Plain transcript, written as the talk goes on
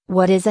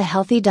What is a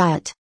healthy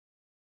diet?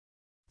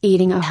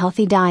 Eating a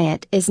healthy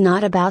diet is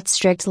not about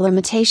strict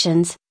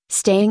limitations,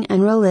 staying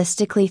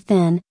unrealistically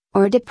thin,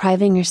 or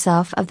depriving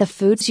yourself of the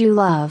foods you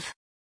love.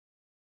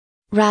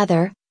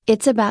 Rather,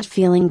 it's about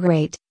feeling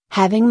great,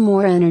 having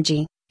more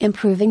energy,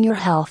 improving your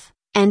health,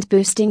 and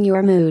boosting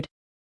your mood.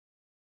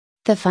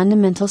 The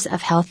fundamentals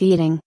of healthy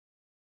eating.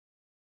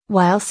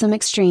 While some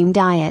extreme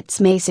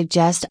diets may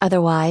suggest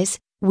otherwise,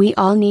 we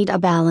all need a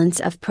balance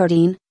of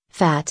protein,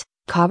 fat,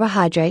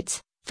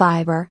 carbohydrates,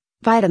 fiber,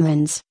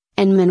 vitamins,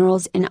 and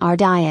minerals in our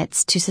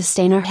diets to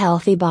sustain our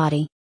healthy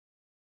body.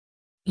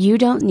 You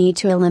don't need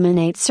to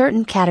eliminate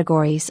certain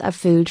categories of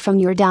food from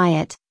your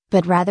diet,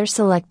 but rather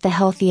select the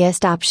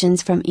healthiest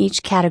options from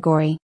each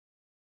category.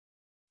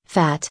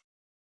 Fat.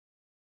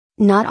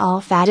 Not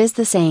all fat is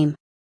the same.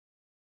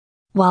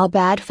 While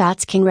bad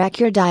fats can wreck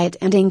your diet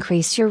and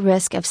increase your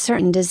risk of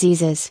certain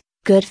diseases,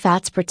 good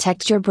fats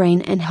protect your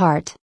brain and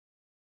heart.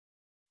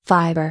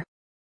 Fiber.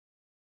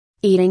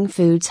 Eating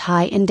foods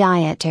high in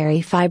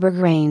dietary fiber,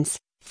 grains,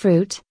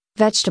 fruit,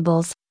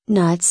 vegetables,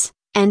 nuts,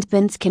 and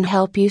beans can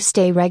help you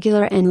stay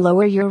regular and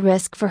lower your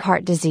risk for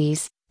heart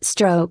disease,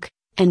 stroke,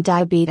 and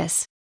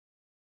diabetes.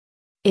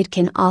 It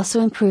can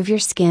also improve your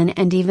skin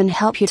and even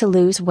help you to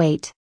lose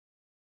weight.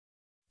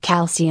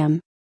 Calcium.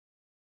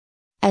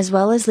 As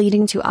well as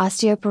leading to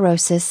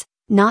osteoporosis,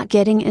 not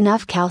getting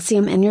enough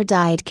calcium in your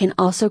diet can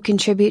also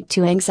contribute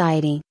to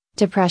anxiety,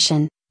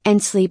 depression,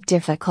 and sleep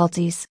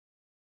difficulties.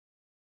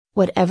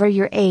 Whatever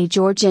your age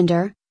or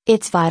gender,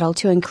 it's vital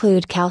to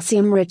include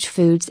calcium-rich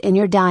foods in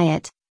your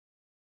diet.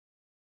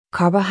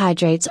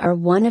 Carbohydrates are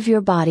one of your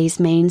body's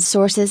main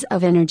sources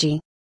of energy.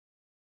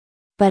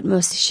 But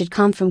most should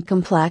come from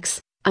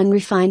complex,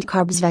 unrefined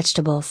carbs,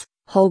 vegetables,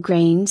 whole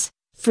grains,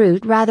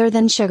 fruit rather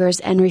than sugars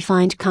and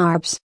refined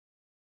carbs.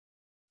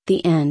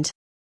 The end.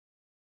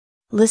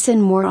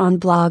 Listen more on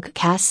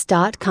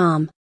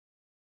blogcast.com.